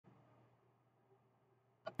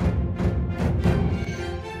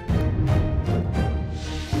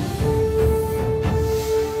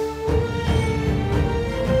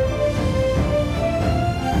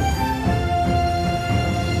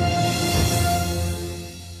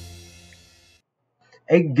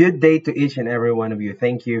A good day to each and every one of you.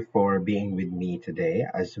 Thank you for being with me today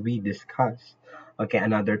as we discuss,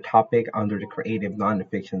 another topic under the creative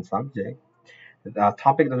nonfiction subject. The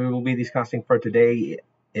topic that we will be discussing for today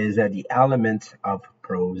is the elements of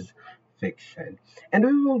prose fiction, and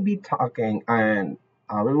we will be talking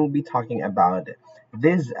about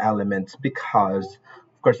these elements because,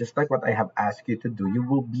 of course, it's like what I have asked you to do. You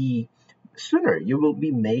will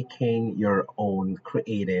be making your own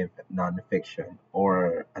creative nonfiction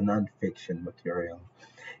or a nonfiction material.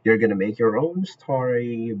 You're gonna make your own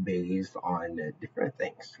story based on different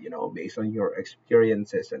things, based on your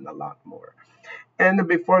experiences and a lot more. And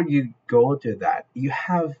before you go to that, you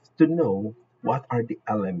have to know what are the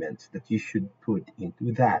elements that you should put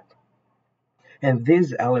into that. And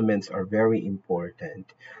these elements are very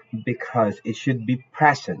important because it should be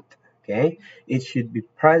present, okay? It should be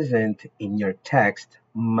present in your text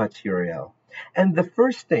material. And the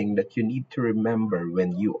first thing that you need to remember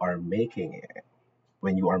when you are making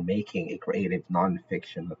a creative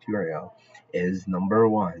nonfiction material is number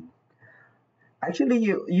one. Actually,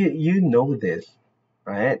 you know this,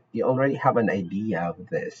 right? You already have an idea of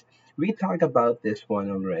this. We talked about this one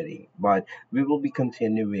already, but we will be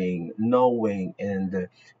continuing knowing and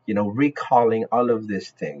recalling all of these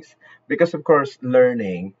things because, of course,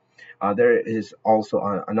 learning. There is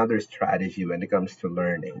also another strategy when it comes to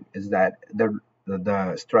learning is that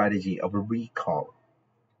the strategy of recall.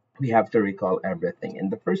 We have to recall everything. And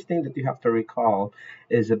the first thing that you have to recall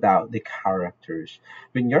is about the characters.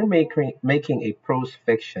 When you're making a prose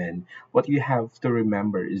fiction, what you have to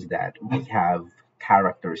remember is that we have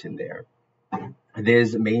characters in there.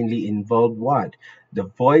 This mainly involve what? The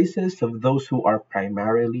voices of those who are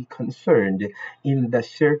primarily concerned in the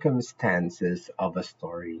circumstances of a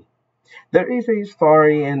story. There is a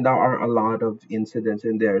story, and there are a lot of incidents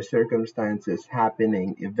in there, circumstances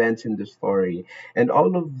happening, events in the story, and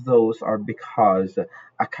all of those are because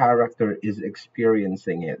a character is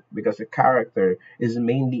experiencing it, because a character is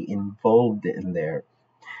mainly involved in there.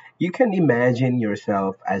 You can imagine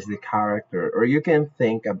yourself as the character, or you can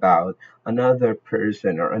think about another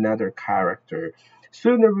person or another character.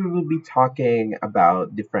 Sooner we will be talking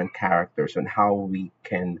about different characters and how we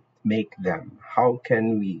can make them. How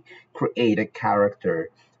can we create a character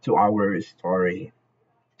to our story?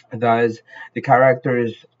 Thus, the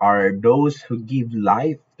characters are those who give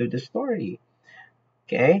life to the story.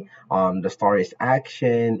 Okay, the story's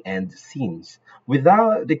action and scenes.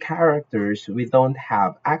 Without the characters, we don't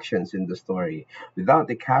have actions in the story. Without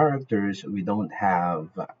the characters, we don't have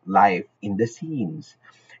life in the scenes.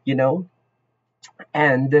 You know,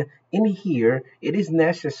 and in here, it is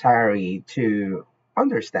necessary to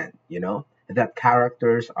understand, that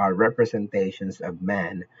characters are representations of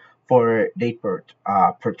man, for they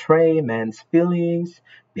portray man's feelings,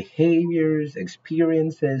 behaviors,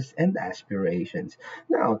 experiences, and aspirations.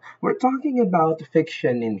 Now, we're talking about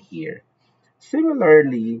fiction in here.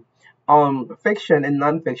 Similarly, fiction and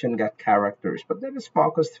nonfiction got characters, but let us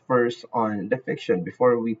focus first on the fiction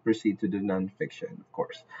before we proceed to the nonfiction, of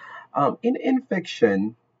course. In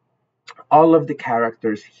fiction, all of the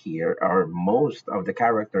characters here, or most of the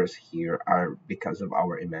characters here, are because of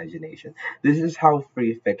our imagination. This is how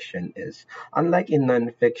free fiction is. Unlike in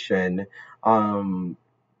nonfiction,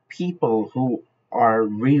 people who are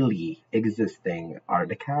really existing are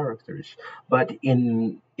the characters. But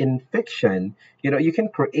in fiction, you can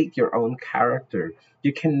create your own character.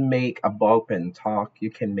 You can make a ballpen talk. You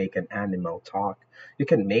can make an animal talk. You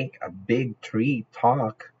can make a big tree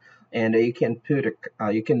talk. And you can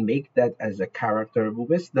make that as a character of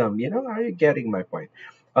wisdom. Are you getting my point?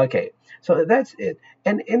 Okay, so that's it.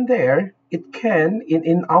 And in there, it can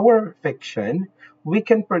in our fiction, we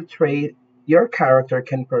can portray your character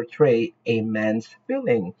can portray a man's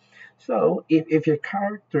feeling. So if your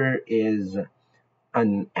character is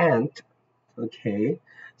an ant, okay,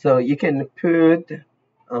 so you can put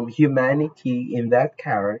humanity in that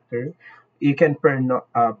character. You can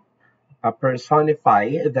personify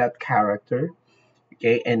that character,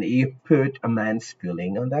 okay, and you put a man's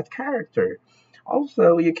feeling on that character.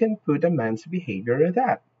 Also, you can put a man's behavior in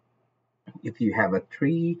that. If you have a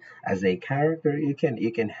tree as a character, you can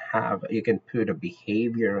put a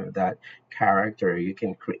behavior of that character. You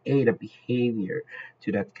can create a behavior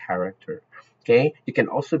to that character. Okay, you can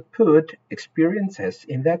also put experiences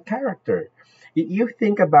in that character. You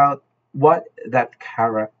think about what that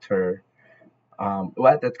character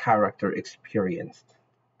experienced,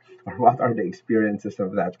 or what are the experiences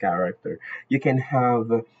of that character. You can have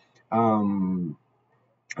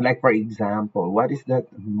like, for example, what is that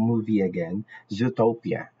movie again?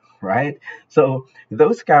 Zootopia. right? So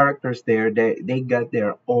those characters there, they got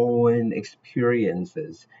their own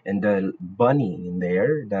experiences, and the bunny in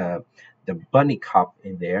there, the bunny cop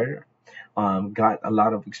in there, got a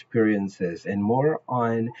lot of experiences, and more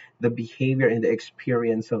on the behavior and the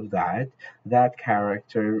experience of that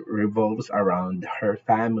character revolves around her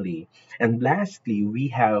family. And lastly, we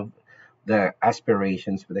have the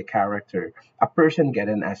aspirations for the character. A person get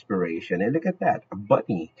an aspiration, and look at that, a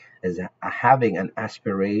bunny is having an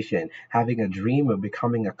aspiration, having a dream of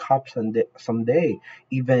becoming a cop someday,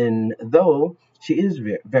 even though she is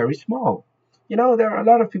very small. There are a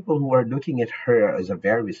lot of people who are looking at her as a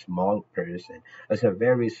very small person, as a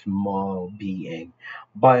very small being.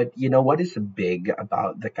 But what is big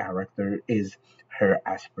about the character is her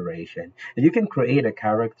aspiration. And you can create a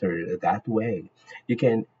character that way. You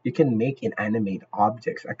can make inanimate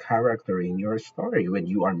objects a character in your story when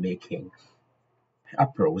you are making a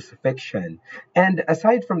prose fiction. And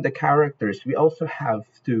aside from the characters, we also have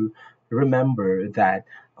to remember that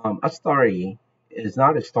a story is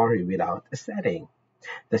not a story without a setting.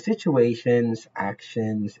 The situations,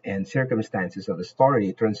 actions, and circumstances of a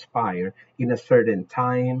story transpire in a certain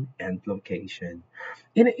time and location.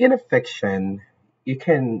 In a fiction, you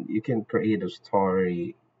can create a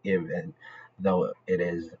story even though it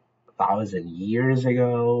is 1,000 years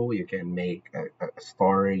ago. You can make a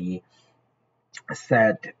story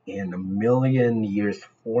set in a million years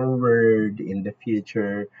forward in the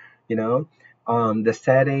future. You know, the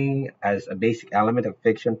setting as a basic element of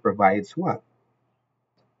fiction provides what?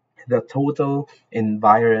 The total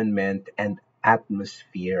environment and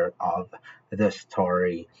atmosphere of the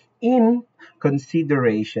story in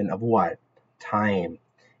consideration of what? Time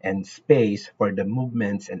and space for the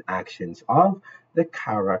movements and actions of the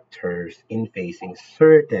characters in facing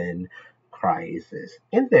certain crises.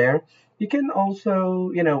 In there, you can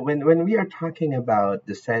also, when we are talking about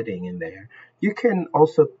the setting in there, you can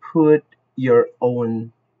also put your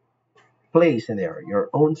own place in there, your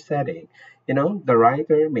own setting. The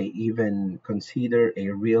writer may even consider a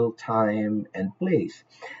real time and place.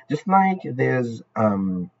 Just like this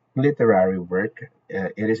literary work,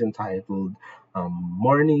 it is entitled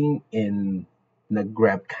Morning in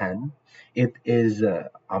Nagrebkan. It is a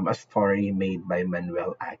story made by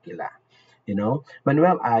Manuel Aguila.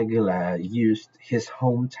 Manuel Aguila used his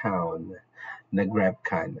hometown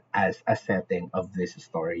Nagrebkan as a setting of this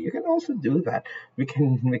story. You can also do that. We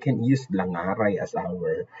can use Langaray as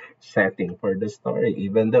our setting for the story,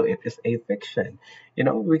 even though it is a fiction.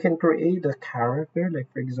 We can create a character,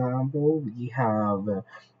 like for example, we have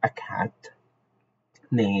a cat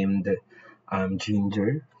named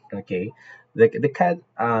Ginger. Okay, the cat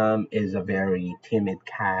is a very timid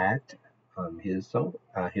cat. He's so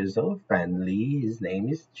friendly. His name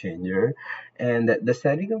is Ginger, and the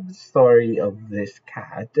setting of the story of this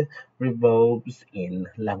cat revolves in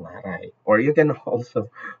Langaray. Or you can also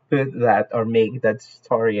put that or make that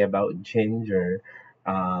story about Ginger.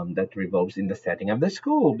 That revolves in the setting of the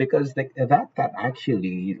school because that cat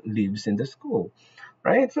actually lives in the school,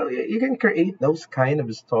 right? So you can create those kind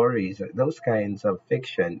of stories, those kinds of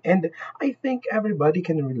fiction, and I think everybody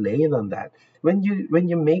can relate on that. When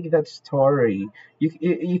you make that story,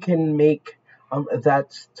 you can make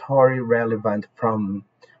that story relevant from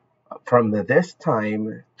this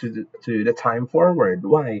time to the time forward.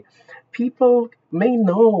 Why? People may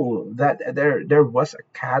know that there was a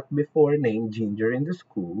cat before named Ginger in the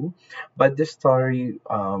school, but the story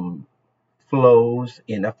flows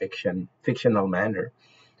in a fictional manner,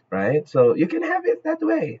 right? So you can have it that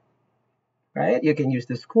way, right? You can use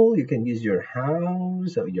the school, you can use your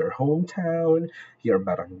house, or your hometown, your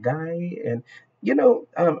barangay, and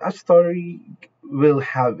a story will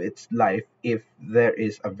have its life if there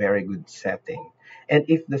is a very good setting, and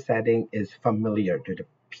if the setting is familiar to the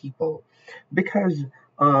people, because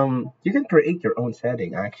you can create your own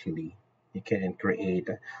setting. Actually, you can create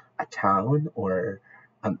a town or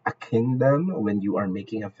a kingdom when you are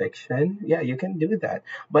making a fiction. Yeah, you can do that,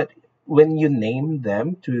 but when you name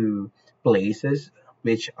them to places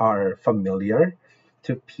which are familiar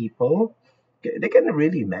to people, they can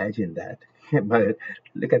really imagine that. But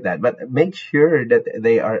look at that. But make sure that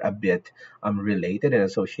they are a bit related and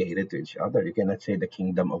associated to each other. You cannot say the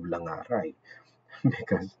kingdom of Langaray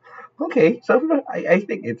because okay, so I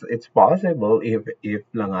think it's possible if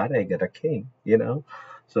Langaray got a king.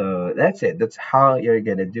 So that's it. That's how you're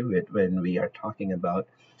gonna do it when we are talking about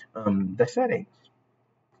the setting.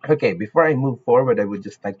 Okay, before I move forward, I would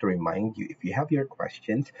just like to remind you, if you have your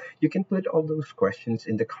questions, you can put all those questions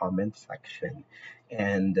in the comment section,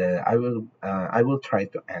 and I will try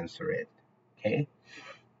to answer it. Okay.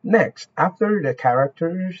 Next, after the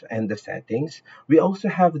characters and the settings, we also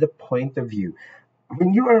have the point of view.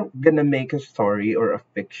 When you are gonna make a story or a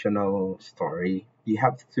fictional story, you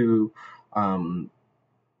have to um,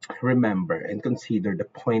 remember and consider the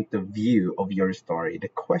point of view of your story. The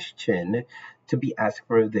question to be asked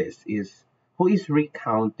for this is, who is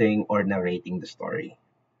recounting or narrating the story?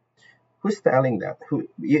 Who's telling that?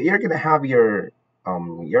 You're gonna have your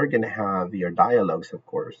dialogues, of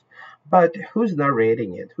course, but who's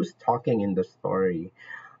narrating it? Who's talking in the story?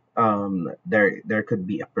 There could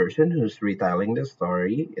be a person who's retelling the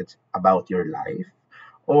story. It's about your life,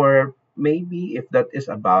 or maybe if that is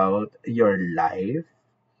about your life,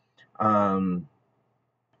 um,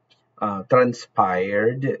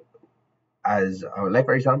 transpired as like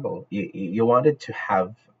for example, you wanted to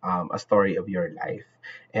have a story of your life,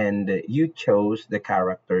 and you chose the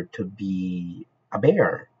character to be a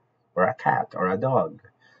bear or a cat or a dog.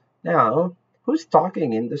 Now, who's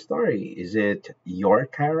talking in the story? Is it your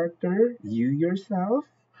character, you yourself,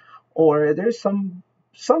 or there's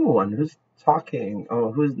someone who's talking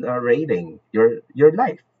or who's narrating your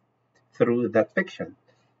life through that fiction?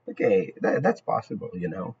 Okay, that's possible, you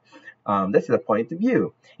know. That's the point of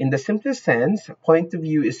view. In the simplest sense, point of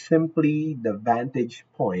view is simply the vantage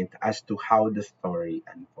point as to how the story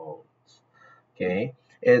unfolds. Okay,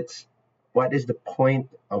 it's what is the point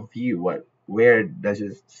of view? Where does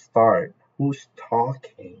it start? Who's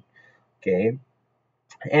talking? Okay,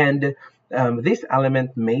 and this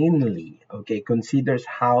element mainly, okay, considers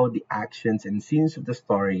how the actions and scenes of the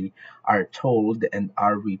story are told and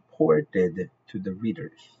are reported to the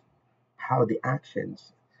readers. How the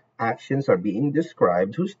actions are being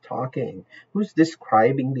described, who's talking, who's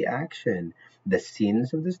describing the action, the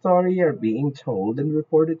scenes of the story are being told and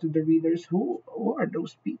reported to the readers. Who are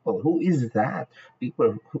those people? Who is that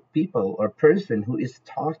people or person who is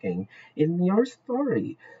talking in your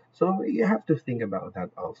story? So you have to think about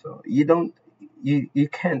that also. You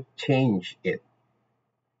can't change it.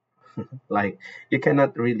 Like, you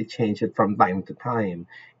cannot really change it from time to time.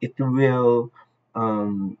 It will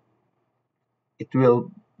um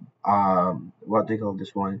what do you call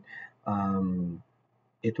this one, um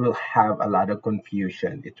it will have a lot of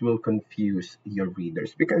confusion. It will confuse your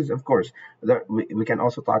readers because, of course, we can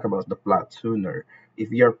also talk about the plot sooner.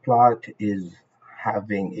 If your plot is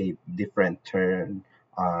having a different turn,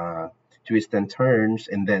 twists and turns,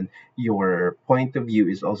 and then your point of view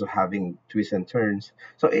is also having twists and turns,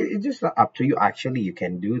 so it's just up to you. Actually, you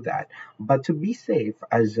can do that, but to be safe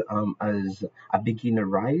as a beginner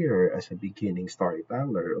writer, as a beginning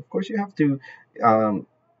storyteller, of course, you have to um,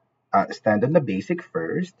 stand on the basic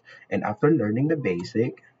first, and after learning the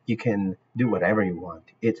basic, you can do whatever you want.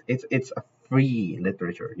 It's a free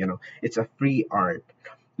literature, you know. It's a free art.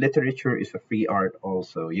 Literature is a free art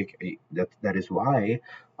also. That is why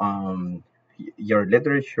your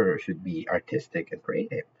literature should be artistic and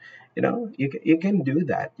creative. You know, you can do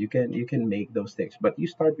that. You can make those things, but you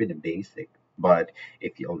start with the basic. But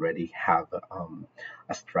if you already have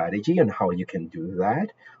a strategy on how you can do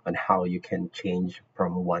that, on how you can change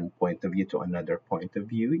from one point of view to another point of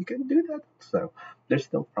view, you can do that. So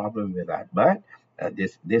there's no problem with that. But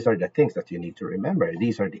these are the things that you need to remember.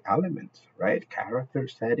 These are the elements, right? Character,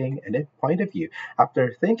 setting, and then point of view.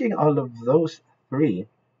 After thinking all of those three,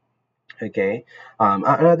 okay,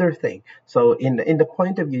 another thing. So in the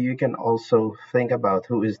point of view, you can also think about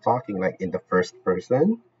who is talking, like in the first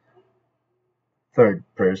person, third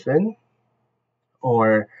person,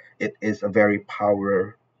 or it is a very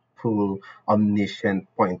powerful,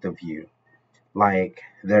 omniscient point of view. Like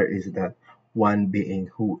there is that one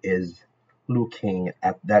being who is looking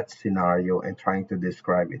at that scenario and trying to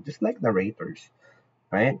describe it, just like narrators,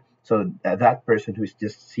 right? So that person who's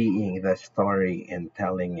just seeing the story and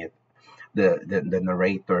telling it, the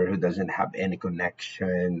narrator who doesn't have any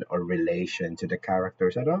connection or relation to the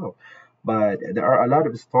characters at all. But there are a lot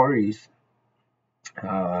of stories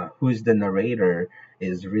who's the narrator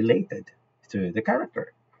is related to the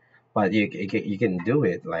character, but you can do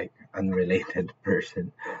it like unrelated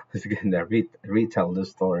person who's gonna retell the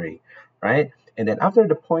story, right? And then after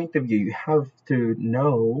the point of view, you have to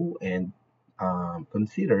know and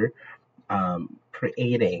consider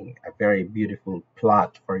creating a very beautiful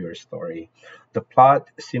plot for your story. The plot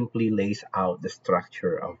simply lays out the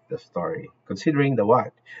structure of the story, considering the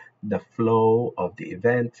what? The flow of the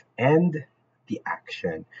event and the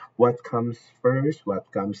action. What comes first?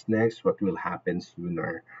 What comes next? What will happen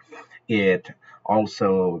sooner? It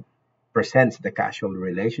also presents the casual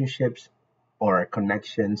relationships or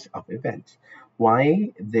connections of events.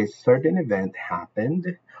 Why this certain event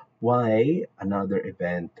happened, why another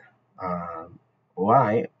event, um,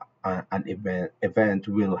 why an event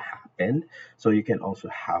will happen, so you can also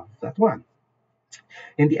have that one.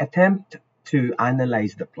 In the attempt to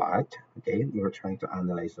analyze the plot, okay, we were trying to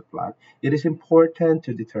analyze the plot, it is important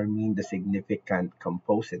to determine the significant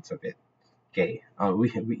composites of it. Okay,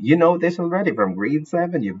 you know this already from grade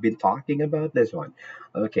 7. You've been talking about this one.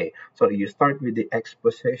 Okay, so you start with the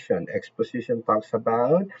exposition. Exposition talks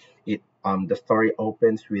about it. The story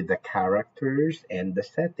opens with the characters and the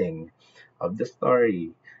setting of the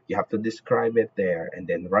story. You have to describe it there, and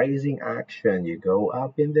then rising action. You go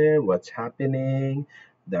up in there. What's happening?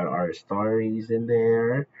 There are stories in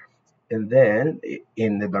there, and then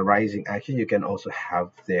in the rising action, you can also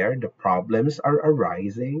have there the problems are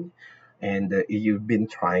arising, and you've been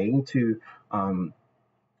trying to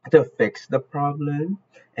fix the problem.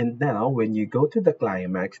 And now, when you go to the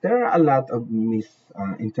climax, there are a lot of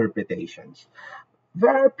misinterpretations.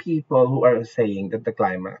 There are people who are saying that the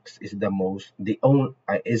climax is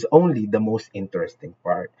is only the most interesting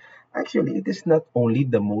part. Actually, it is not only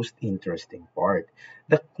the most interesting part.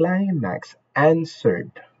 The climax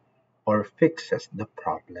answered or fixes the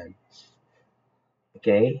problems.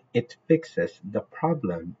 Okay, it fixes the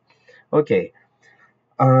problem. Okay,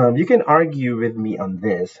 you can argue with me on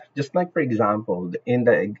this. Just like, for example, in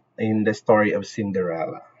the story of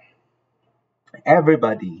Cinderella,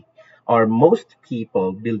 everybody or most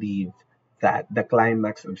people believe that the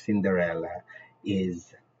climax of Cinderella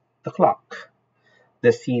is the clock,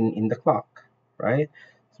 the scene in the clock, right?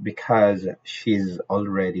 Because she's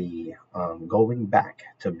already going back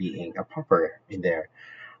to being a pauper in there.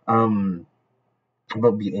 Um,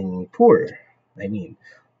 about being poor. I mean,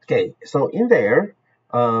 okay, so in there,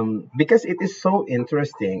 because it is so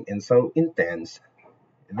interesting and so intense,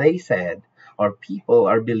 they said, or people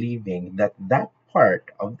are believing that that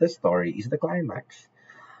part of the story is the climax.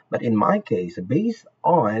 But in my case, based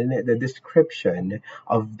on the description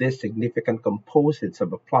of the significant composites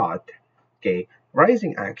of a plot, okay,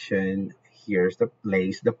 rising action here's the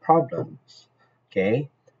lays the problems, okay,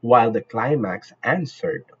 while the climax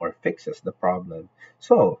answered or fixes the problem.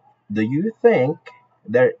 So, do you think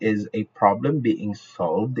there is a problem being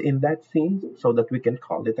solved in that scene so that we can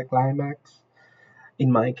call it a climax? In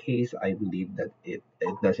my case, I believe that it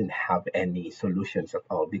doesn't have any solutions at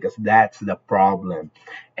all because that's the problem.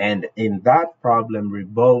 And in that problem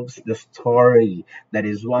revolves the story. That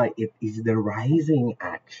is why it is the rising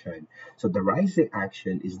action. So the rising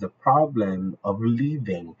action is the problem of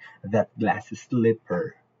leaving that glass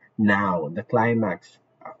slipper. Now, the climax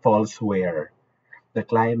falls where? The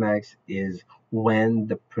climax is when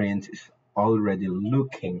the prince is already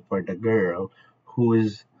looking for the girl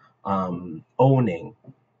who's owning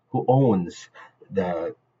who owns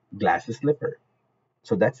the glass slipper.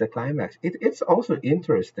 So that's the climax. It's also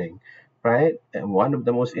interesting, right? And one of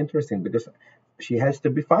the most interesting because she has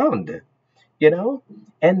to be found, you know?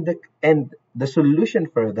 And the solution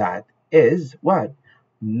for that is what?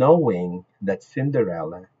 Knowing that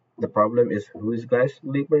Cinderella, the problem is whose glass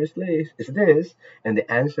slipper is this? And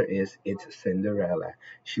the answer is it's Cinderella.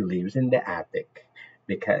 She lives in the attic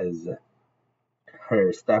because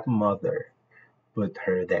her stepmother put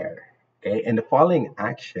her there. Okay, and the following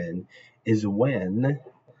action is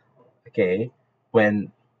okay,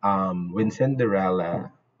 when when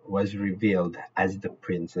Cinderella was revealed as the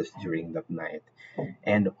princess during that night,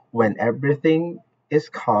 and when everything is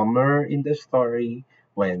calmer in the story,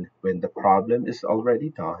 when the problem is already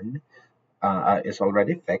done, is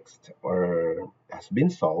already fixed or has been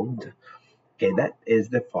solved. Okay, that is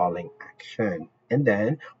the falling action. And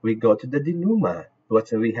then we go to the denouement. What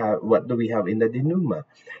do we have in the denouement?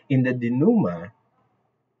 In the denouement,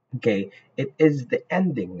 okay, it is the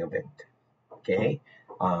ending of it. Okay.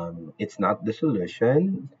 It's not the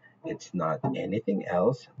solution, it's not anything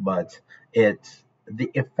else, but it's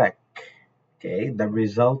the effect, okay, the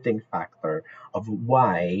resulting factor of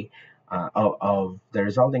why of the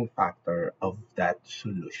resulting factor of that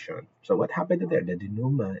solution. So what happened there? The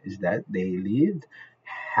denouement is that they lived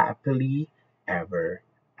happily ever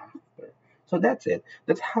after. So that's it.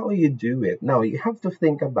 That's how you do it. Now you have to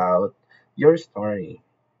think about your story.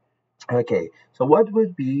 Okay, so what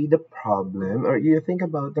would be the problem, or you think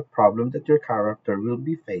about the problem that your character will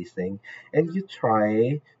be facing, and you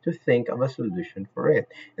try to think of a solution for it.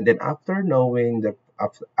 And then after knowing or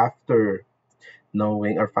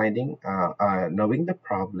finding knowing the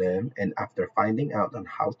problem, and after finding out on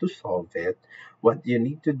how to solve it, what you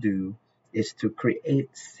need to do is to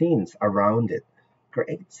create scenes around it.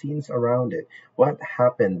 Create scenes around it. What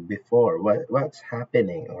happened before? What's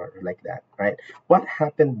happening, or like that, right? What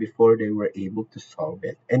happened before they were able to solve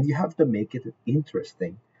it? And you have to make it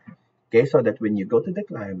interesting. Okay, so that when you go to the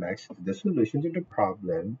climax, the solution to the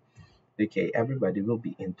problem, okay, everybody will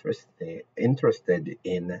be interested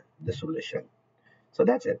in the solution. So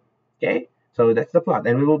that's it. Okay, so that's the plot,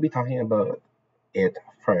 and we will be talking about it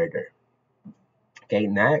further. Okay,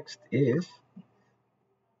 next is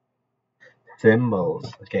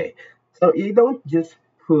symbols. Okay, so you don't just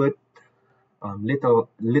put little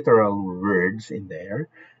literal words in there.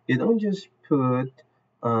 You don't just put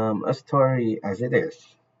a story as it is.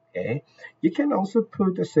 Okay, you can also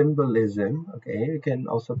put a symbolism. Okay, you can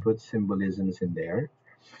also put symbolisms in there.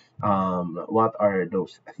 What are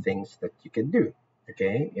those things that you can do?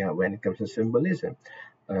 Okay, yeah, when it comes to symbolism,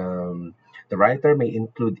 um, the writer may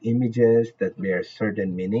include images that bear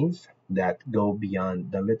certain meanings that go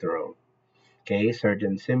beyond the literal. Okay,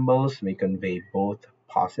 certain symbols may convey both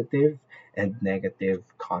positive and negative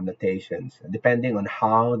connotations, depending on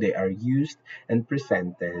how they are used and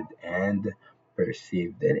presented and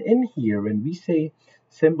perceived. And in here, when we say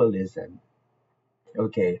symbolism,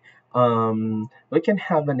 okay, we can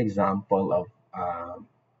have an example of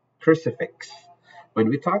crucifix. When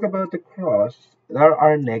we talk about the cross, there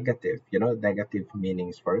are negative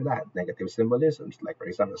meanings for that, negative symbolisms, like for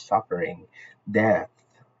example, suffering, death,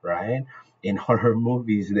 right? In horror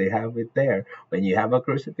movies, they have it there. When you have a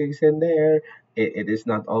crucifix in there, it is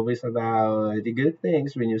not always about the good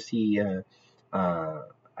things. When you see uh,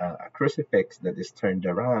 a crucifix that is turned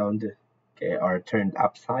around, okay, or turned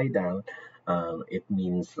upside down, it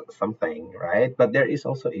means something, right? But there is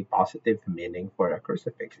also a positive meaning for a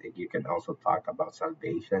crucifix. You can also talk about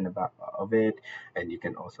salvation about of it, and you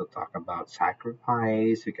can also talk about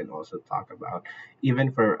sacrifice. You can also talk about,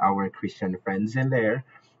 even for our Christian friends in there,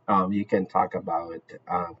 you can talk about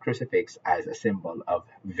crucifix as a symbol of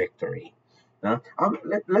victory.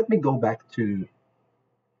 Let me go back to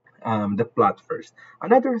the plot first.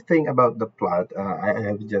 Another thing about the plot, I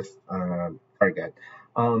have just forgot.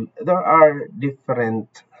 There are different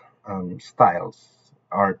styles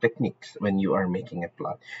or techniques when you are making a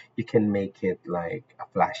plot. You can make it like a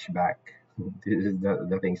flashback. This is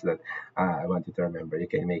the things that I want you to remember. You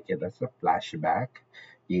can make it as a flashback.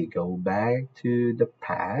 You go back to the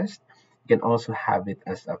past. You can also have it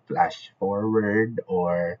as a flash forward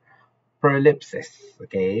or prolipsis.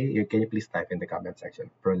 Okay, can you please type in the comment section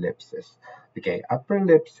prolipsis? Okay, a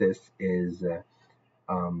prolipsis is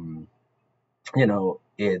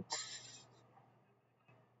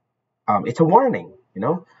it's a warning.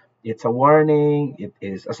 It's a warning. It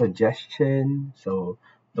is a suggestion. So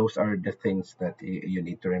those are the things that you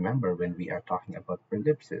need to remember when we are talking about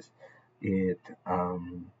prolipsis. It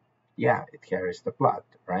yeah, it carries the plot,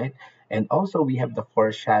 right? And also we have the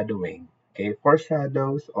foreshadowing. Okay,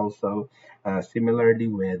 foreshadows also similarly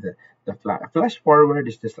with the flash forward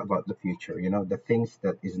is just about the future. The things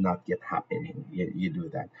that is not yet happening. You do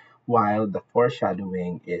that, while the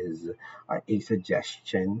foreshadowing is a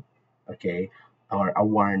suggestion, okay, or a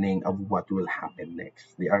warning of what will happen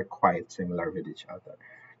next. They are quite similar with each other.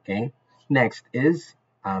 Okay. Next is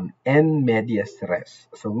en medias res.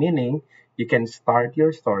 So meaning you can start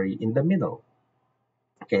your story in the middle.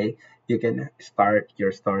 Okay. You can start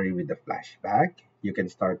your story with the flashback. You can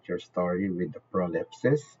start your story with the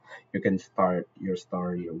prolipsis. You can start your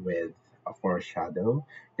story with a foreshadow.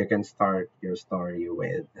 You can start your story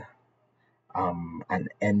with an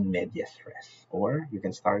en medias res, or you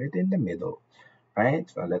can start it in the middle, right?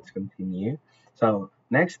 So let's continue. So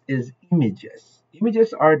next is images.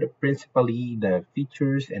 Images are principally the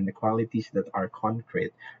features and the qualities that are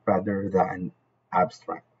concrete rather than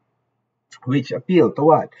abstract, which appeal to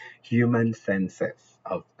what? Human senses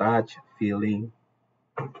of touch, feeling,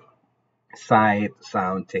 sight,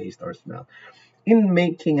 sound, taste, or smell. In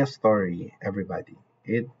making a story, everybody,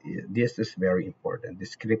 this is very important.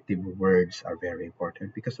 Descriptive words are very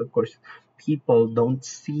important because, of course, people don't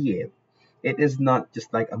see it. It is not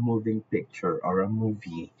just like a moving picture or a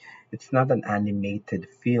movie. It's not an animated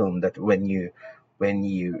film that when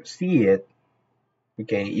you see it,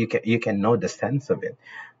 okay, you can know the sense of it,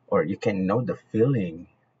 or you can know the feeling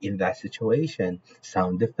in that situation,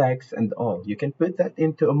 sound effects and all. You can put that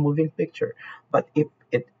into a moving picture. But if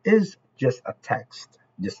it is just a text,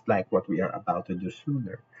 just like what we are about to do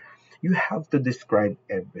sooner, you have to describe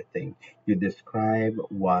everything. You describe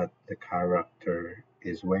what the character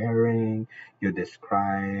is wearing. You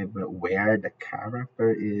describe where the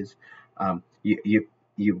character is.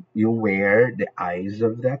 You wear the eyes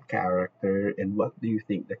of that character, and what do you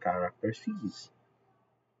think the character sees?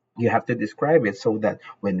 You have to describe it so that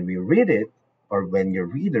when we read it, or when your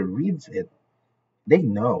reader reads it, they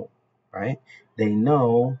know, right? They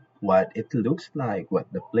know what it looks like,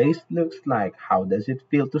 what the place looks like, how does it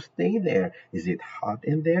feel to stay there? Is it hot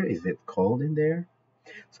in there? Is it cold in there?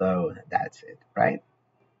 So that's it, right?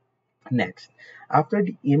 Next, after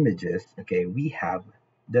the images, okay, we have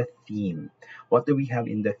the theme. What do we have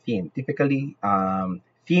in the theme? Typically,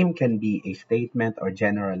 theme can be a statement or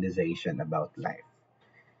generalization about life.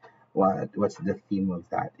 What's the theme of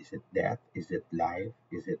that? Is it death? Is it life?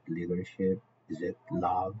 Is it leadership? Is it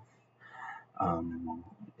love?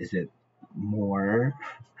 Is it more?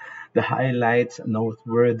 The highlights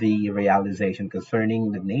noteworthy realization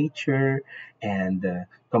concerning the nature and the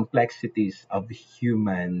complexities of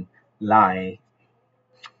human life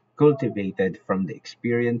cultivated from the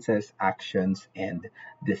experiences, actions, and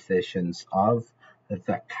decisions of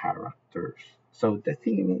the characters. So the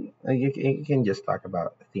theme, you can just talk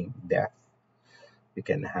about the theme death. You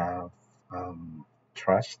can have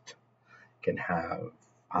trust. You can have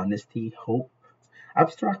honesty, hope,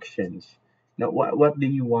 abstractions. Now, what do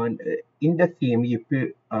you want in the theme? You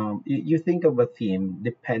think of a theme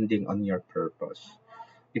depending on your purpose.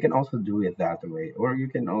 You can also do it that way, or you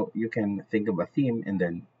can think of a theme and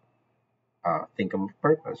then think of a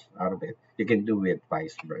purpose out of it. You can do it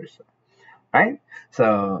vice versa, right?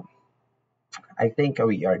 So I think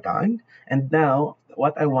we are done. And now,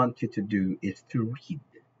 what I want you to do is to read.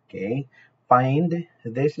 Okay, find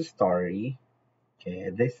this story. Okay,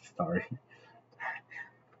 this story.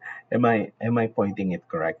 Am I pointing it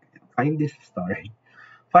correct? Find this story.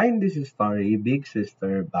 Find this story, Big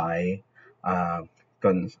Sister by uh,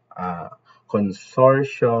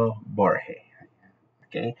 Consorcio Borge.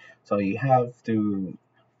 Okay, so you have to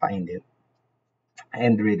find it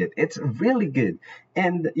and read it. It's really good.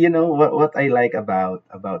 And you know what I like about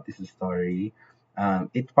this story,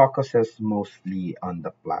 it focuses mostly on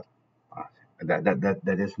the plot. Uh,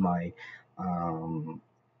 that is my um,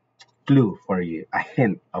 clue for you, a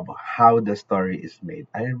hint of how the story is made.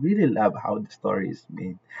 I really love how the story is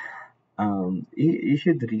made. You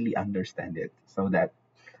should really understand it so that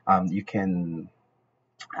you can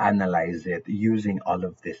analyze it using all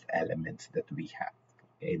of these elements that we have.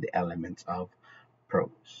 Okay, the elements of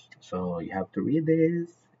prose. So you have to read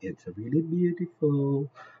this. It's really beautiful,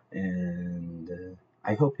 and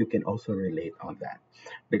I hope you can also relate on that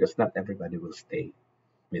because not everybody will stay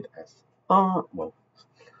with us. Oh, well,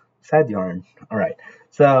 sad yarn. All right.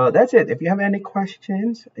 So that's it. If you have any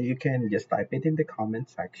questions, you can just type it in the comment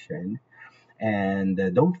section. And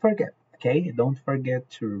don't forget, okay? Don't forget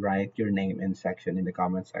to write your name and section in the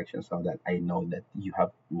comment section so that I know that you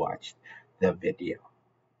have watched the video.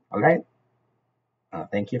 All right.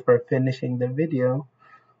 Thank you for finishing the video.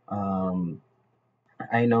 Um,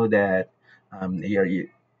 I know that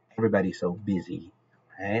everybody's so busy,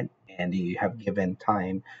 right? And you have given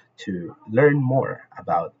time to learn more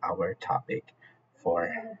about our topic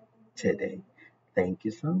for today. Thank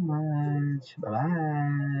you so much. Bye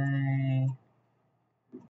bye.